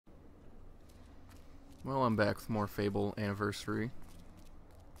Well, I'm back with more Fable Anniversary.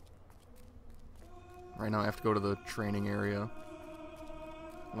 Right now I have to go to the training area,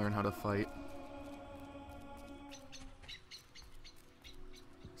 learn how to fight.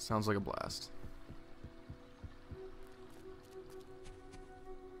 Sounds like a blast.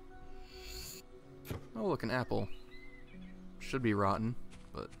 Oh, look, an apple. Should be rotten,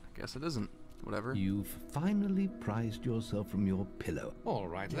 but I guess it isn't. Whatever. You've finally prized yourself from your pillow. All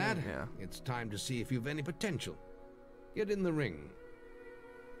right, lad. Yeah. It's time to see if you've any potential. Get in the ring.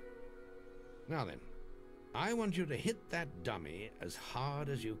 Now then, I want you to hit that dummy as hard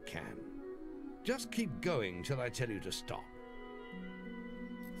as you can. Just keep going till I tell you to stop.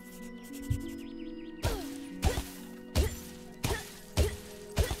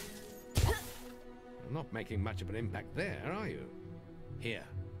 You're not making much of an impact there, are you? Here,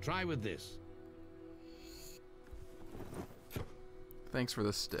 try with this. Thanks for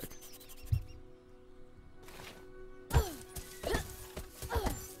the stick.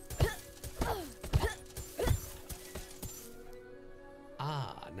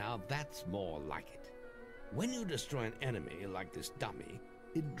 Ah, now that's more like it. When you destroy an enemy like this dummy,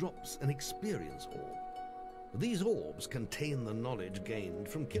 it drops an experience orb. These orbs contain the knowledge gained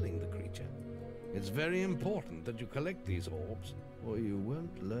from killing the creature. It's very important that you collect these orbs, or you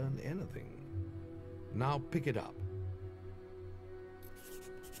won't learn anything. Now pick it up.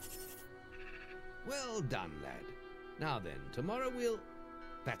 Well done, lad. Now then, tomorrow we'll...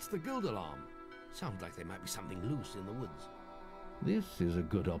 That's the guild alarm. Sounds like there might be something loose in the woods. This is a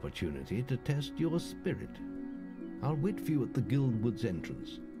good opportunity to test your spirit. I'll wait for you at the guild woods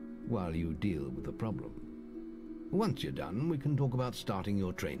entrance while you deal with the problem. Once you're done, we can talk about starting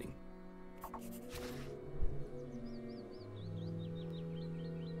your training.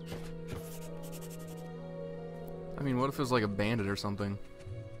 I mean, what if it was like a bandit or something?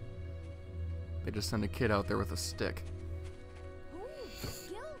 They just send a kid out there with a stick.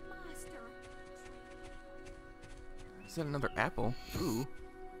 Is that another apple? Ooh,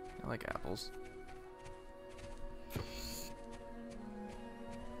 I like apples.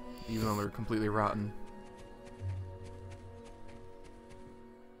 Even though they're completely rotten.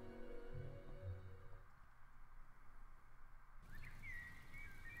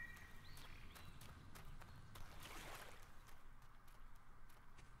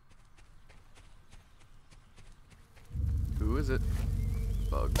 Who is it?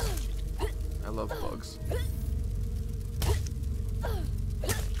 Bugs. I love bugs.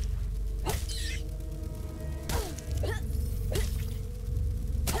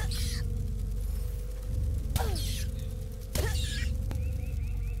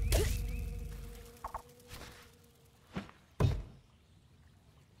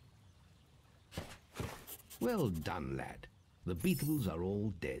 Well done, lad. The beetles are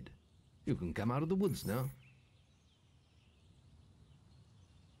all dead. You can come out of the woods now.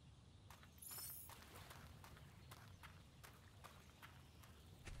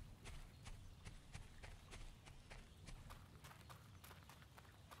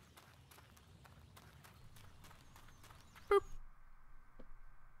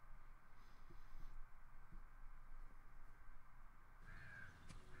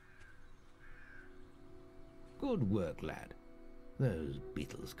 Good work, lad. Those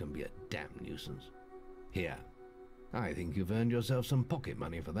beetles can be a damn nuisance. Here, I think you've earned yourself some pocket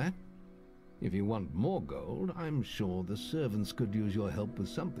money for that. If you want more gold, I'm sure the servants could use your help with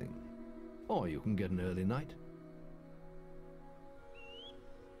something. Or you can get an early night.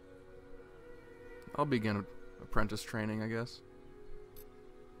 I'll begin apprentice training, I guess.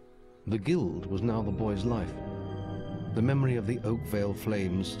 The guild was now the boy's life. The memory of the Oakvale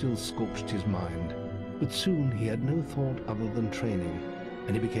flames still scorched his mind. But soon he had no thought other than training,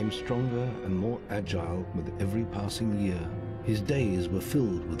 and he became stronger and more agile with every passing year. His days were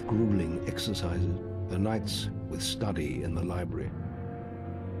filled with grueling exercises, the nights with study in the library.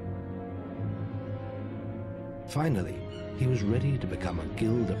 Finally, he was ready to become a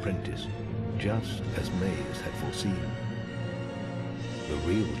guild apprentice, just as Maze had foreseen. The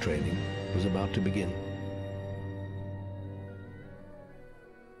real training was about to begin.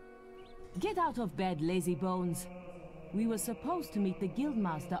 Get out of bed, lazy bones. We were supposed to meet the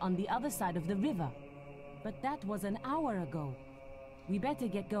guildmaster on the other side of the river, but that was an hour ago. We better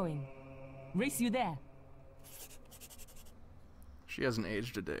get going. Race you there. She hasn't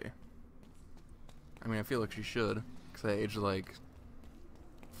aged a day. I mean, I feel like she should, because I aged like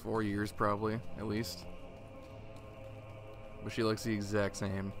 4 years probably, at least. But she looks the exact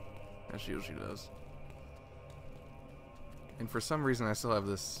same as she usually does. And for some reason I still have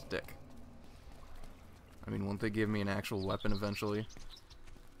this stick. I mean, won't they give me an actual weapon eventually?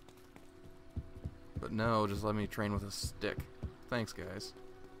 But But no, just let me train with a stick. Thanks, guys.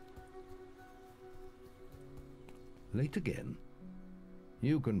 Late again?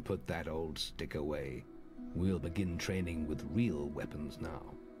 You can put that old stick away. We'll begin training with real weapons now.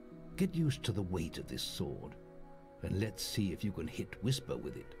 Get used to the weight of this sword, and let's see if you can hit Whisper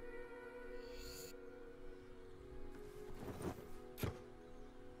with it.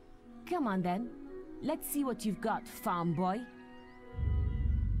 Come on then. Let's see what you've got, farm boy.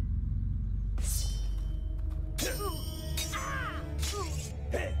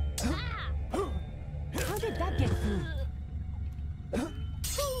 How did that get through?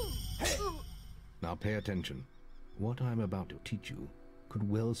 Now pay attention. What I'm about to teach you could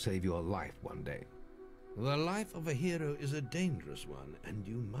well save your life one day. The life of a hero is a dangerous one, and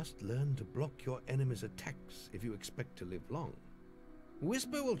you must learn to block your enemy's attacks if you expect to live long.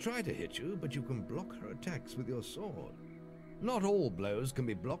 Whisper will try to hit you, but you can block her attacks with your sword. Not all blows can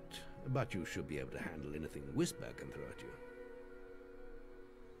be blocked, but you should be able to handle anything Whisper can throw at you.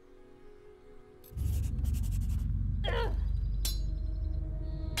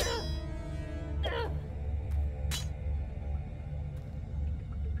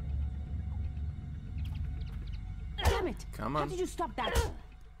 Damn it! Come How on. did you stop that?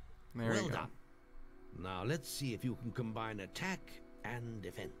 There Well you go. done. Now let's see if you can combine attack and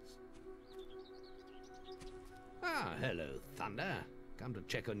defense. Ah, hello, Thunder. Come to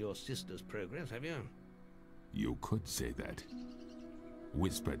check on your sister's progress, have you? You could say that.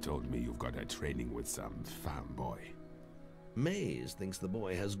 Whisper told me you've got a training with some farm boy. Maze thinks the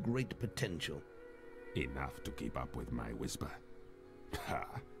boy has great potential. Enough to keep up with my Whisper. Ha!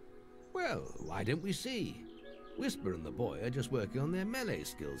 Well, why don't we see? Whisper and the boy are just working on their melee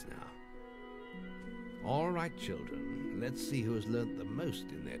skills now. All right, children, let's see who has learnt the most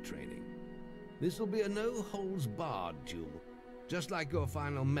in their training. This will be a no-holds-barred duel, just like your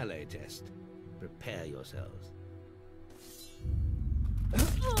final melee test. Prepare yourselves.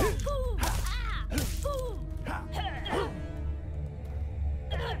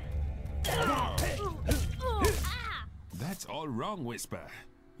 That's all wrong, Whisper.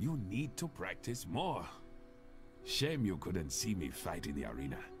 You need to practice more. Shame you couldn't see me fight in the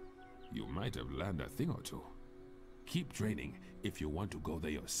arena. You might have learned a thing or two. Keep training if you want to go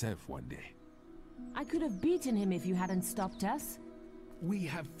there yourself one day. I could have beaten him if you hadn't stopped us. We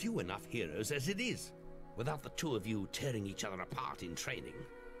have few enough heroes as it is, without the two of you tearing each other apart in training.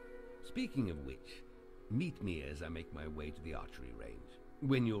 Speaking of which, meet me as I make my way to the archery range,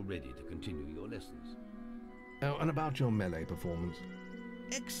 when you're ready to continue your lessons. Oh, and about your melee performance.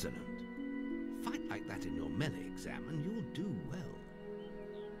 Excellent. Fight like that in your melee exam and you'll do well.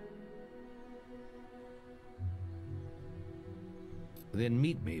 Then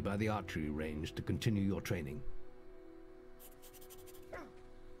meet me by the archery range to continue your training.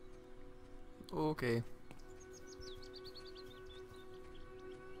 Okay.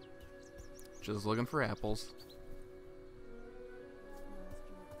 Just looking for apples.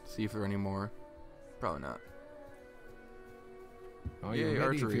 See if there are any more. Probably not. Are you Yay,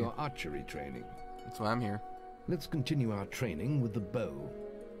 ready for archery. your archery training? That's why I'm here. Let's continue our training with the bow.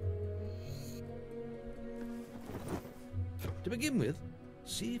 To begin with,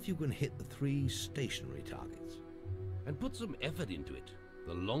 see if you can hit the 3 stationary targets. And put some effort into it.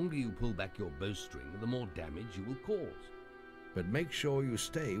 The longer you pull back your bowstring, the more damage you will cause. But make sure you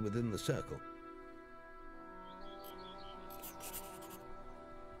stay within the circle.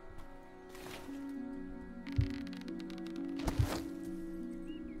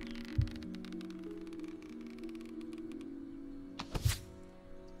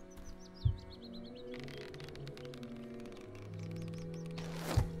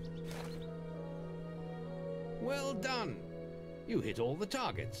 Well done! You hit all the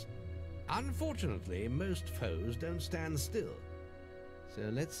targets. Unfortunately, most foes don't stand still. So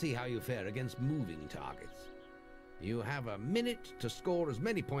let's see how you fare against moving targets. You have a minute to score as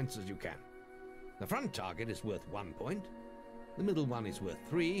many points as you can. The front target is worth 1 point, the middle one is worth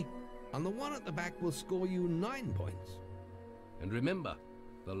 3, and the one at the back will score you 9 points. And remember,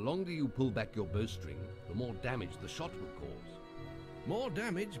 the longer you pull back your bowstring, the more damage the shot will cause. More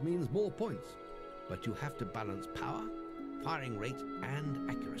damage means more points, but you have to balance power, firing rate, and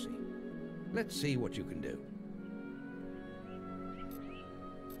accuracy. Let's see what you can do.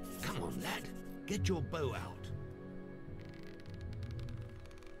 Come on, lad. Get your bow out.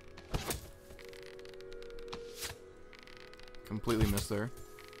 Completely missed there.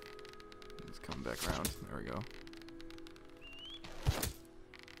 Let's come back around. There we go.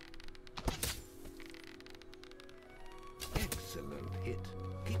 Excellent hit.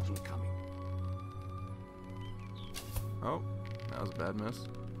 Keep them coming. Oh, that was a bad miss.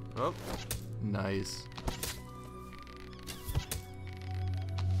 Oh, Nice.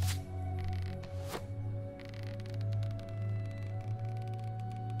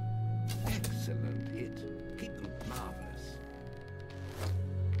 Excellent hit. Keep them marvelous.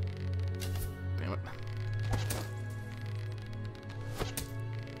 Damn it.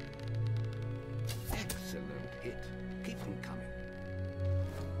 Excellent hit. Keep them coming.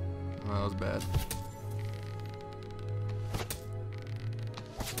 Oh, that was bad.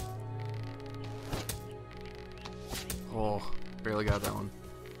 Oh, barely got that one.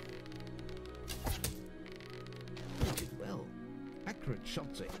 You did well. Accurate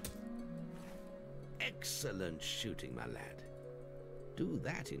shots, eh? Excellent shooting, my lad. Do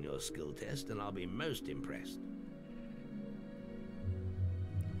that in your skill test and I'll be most impressed.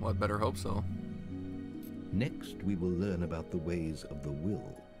 Well, I'd better hope so. Next, we will learn about the ways of the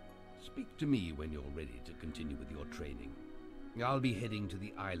will. Speak to me when you're ready to continue with your training. I'll be heading to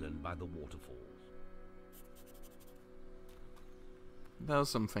the island by the waterfalls. That was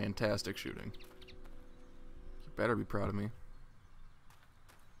some fantastic shooting. You better be proud of me.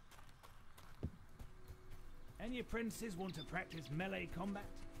 Any apprentices want to practice melee combat?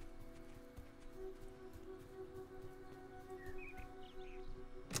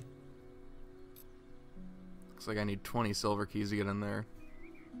 Looks like I need 20 silver keys to get in there.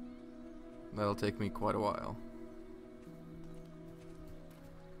 That'll take me quite a while.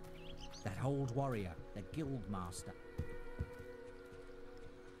 That old warrior, the guild master.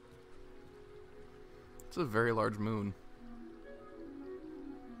 It's a very large moon.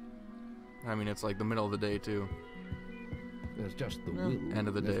 I mean, it's like the middle of the day, too. There's just the Yeah, will end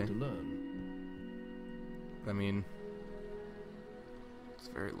of the left day. to learn. I mean, it's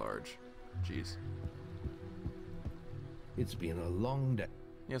very large. Jeez. It's been a long day.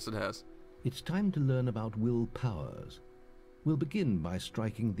 Yes, it has. It's time to learn about will powers. We'll begin by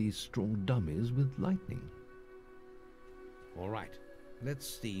striking these strong dummies with lightning. All right, let's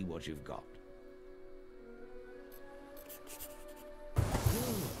see what you've got.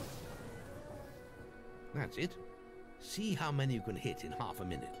 That's it. See how many you can hit in half a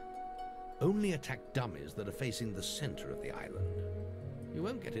minute. Only attack dummies that are facing the center of the island. You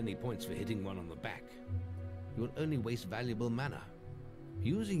won't get any points for hitting one on the back. You'll only waste valuable mana.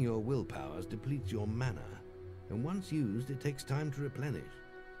 Using your will powers depletes your mana, and once used, it takes time to replenish.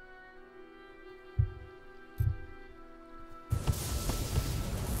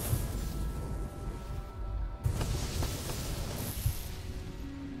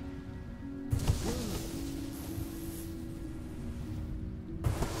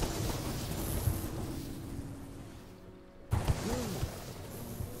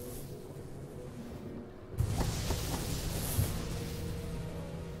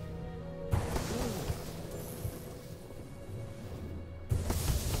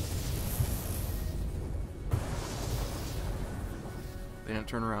 They didn't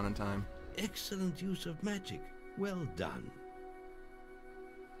turn around in time. Excellent use of magic. Well done.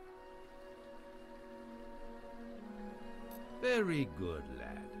 Very good,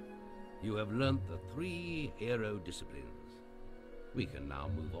 lad. You have learnt the 3 hero disciplines. We can now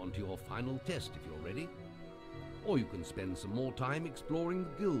move on to your final test if you're ready. Or you can spend some more time exploring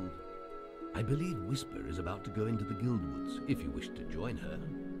the guild. I believe Whisper is about to go into the guild woods, if you wish to join her.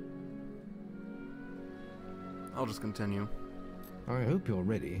 I'll just continue. I hope you're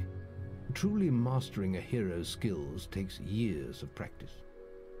ready. Truly mastering a hero's skills takes years of practice.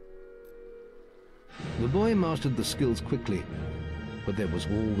 The boy mastered the skills quickly, but there was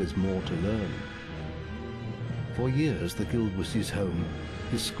always more to learn. For years, the guild was his home,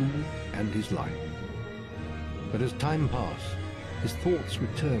 his school, and his life. But as time passed, his thoughts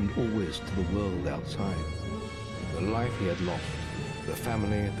returned always to the world outside, the life he had lost, the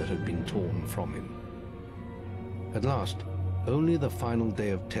family that had been torn from him. At last, only the final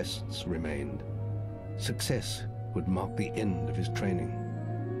day of tests remained. Success would mark the end of his training.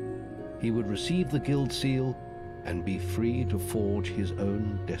 He would receive the guild seal and be free to forge his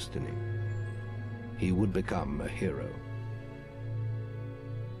own destiny. He would become a hero.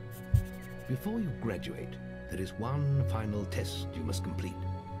 Before you graduate, there is one final test you must complete.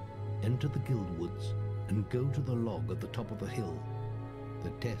 Enter the guild woods and go to the log at the top of the hill. The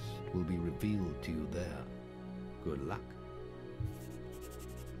test will be revealed to you there. Good luck.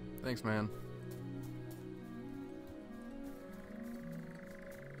 Thanks, man.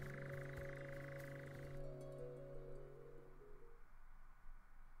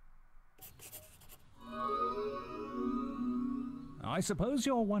 I suppose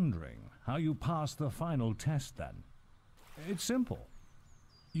you're wondering how you pass the final test then. It's simple.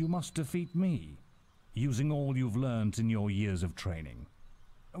 You must defeat me, using all you've learned in your years of training.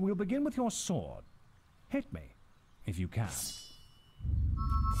 We'll begin with your sword. Hit me, if you can.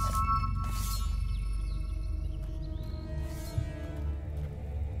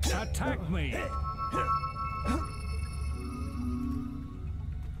 Attack me!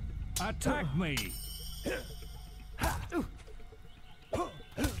 Attack me!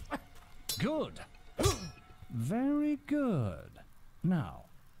 Good. Very good. Now,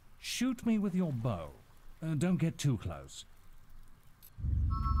 shoot me with your bow. Don't get too close.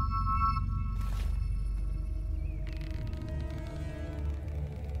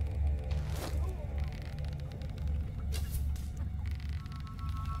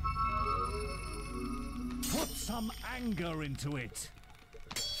 Put some anger into it.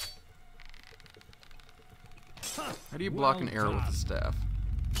 How do you block an arrow with the staff?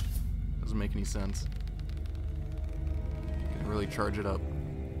 Doesn't make any sense. You can really charge it up.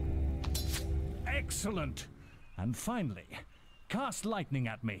 Excellent. And finally, cast lightning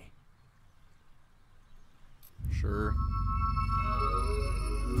at me. Sure.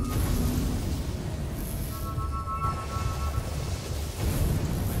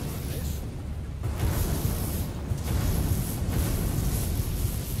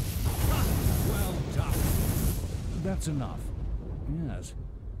 Well done. That's enough. Yes,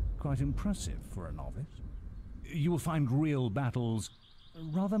 quite impressive for a novice. You will find real battles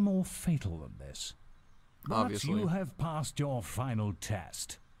rather more fatal than this. But Obviously. you have passed your final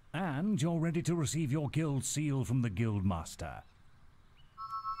test, and you're ready to receive your guild seal from the guild master.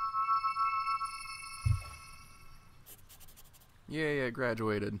 Yeah,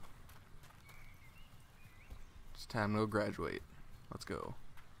 graduated. It's time to go graduate. Let's go.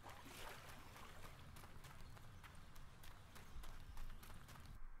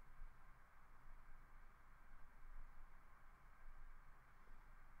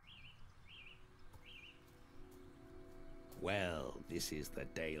 Well, this is the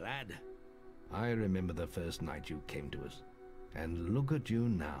day, lad. I remember the first night you came to us. And look at you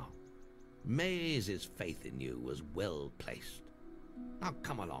now. Maze's faith in you was well placed. Now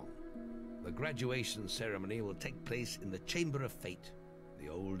come along. The graduation ceremony will take place in the Chamber of Fate, the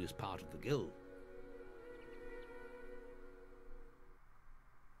oldest part of the guild.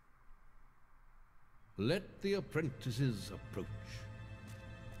 Let the apprentices approach.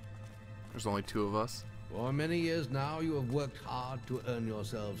 There's only 2 of us. For many years now, you have worked hard to earn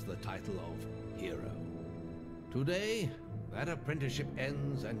yourselves the title of hero. Today, that apprenticeship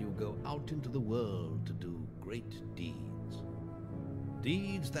ends and you go out into the world to do great deeds.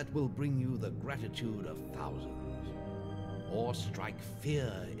 Deeds that will bring you the gratitude of thousands, or strike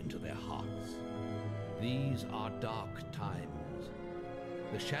fear into their hearts. These are dark times.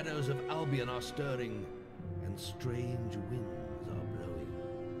 The shadows of Albion are stirring, and strange winds are blowing.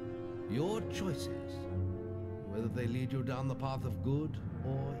 Your choices, whether they lead you down the path of good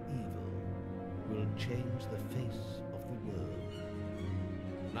or evil, will change the face of the world.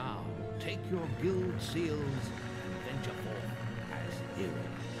 Now, take your guild seals and venture forth as heroes.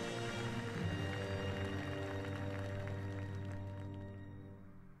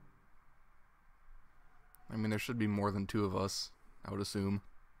 I mean, there should be more than 2 of us, I would assume.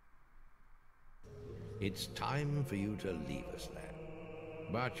 It's time for you to leave us, lad.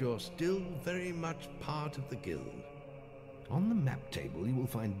 But you're still very much part of the guild. On the map table, you will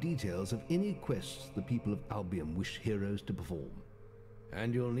find details of any quests the people of Albion wish heroes to perform.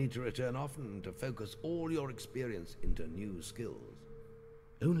 And you'll need to return often to focus all your experience into new skills.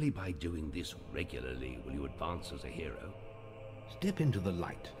 Only by doing this regularly will you advance as a hero. Step into the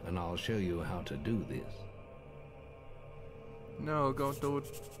light, and I'll show you how to do this. No,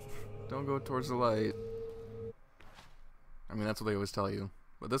 don't go towards the light. I mean, that's what they always tell you.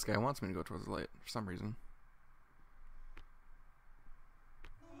 But this guy wants me to go towards the light for some reason.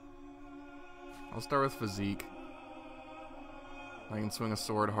 I'll start with physique. I can swing a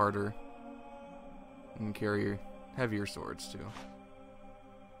sword harder. And carry heavier swords, too.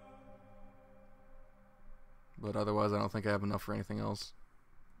 But otherwise, I don't think I have enough for anything else.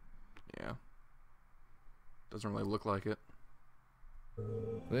 Yeah. Doesn't really look like it.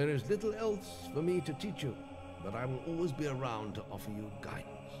 There is little else for me to teach you, but I will always be around to offer you guidance.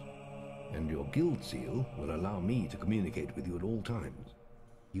 And your guild seal will allow me to communicate with you at all times.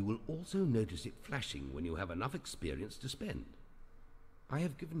 You will also notice it flashing when you have enough experience to spend. I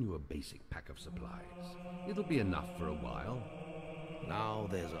have given you a basic pack of supplies. It'll be enough for a while. Now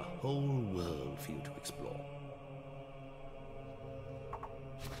there's a whole world for you to explore.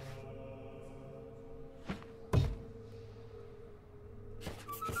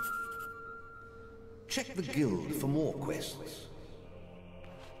 Check the guild for more quests.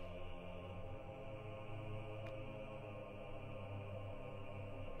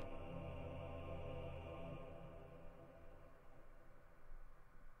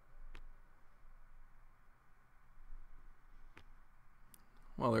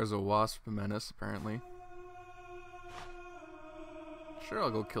 Well, there's a wasp menace, apparently. Sure, I'll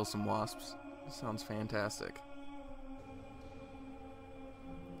go kill some wasps. Sounds fantastic.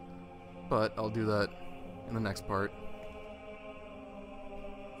 But I'll do that in the next part.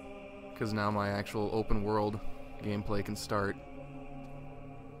 Because now my actual open world gameplay can start.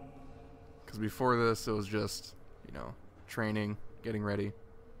 Because before this, it was just, you know, training, getting ready.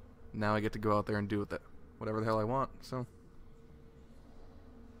 Now I get to go out there and do whatever the hell I want, so.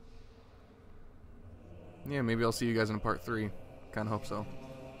 Yeah, maybe I'll see you guys in part 3. Kinda hope so.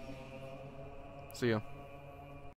 See ya.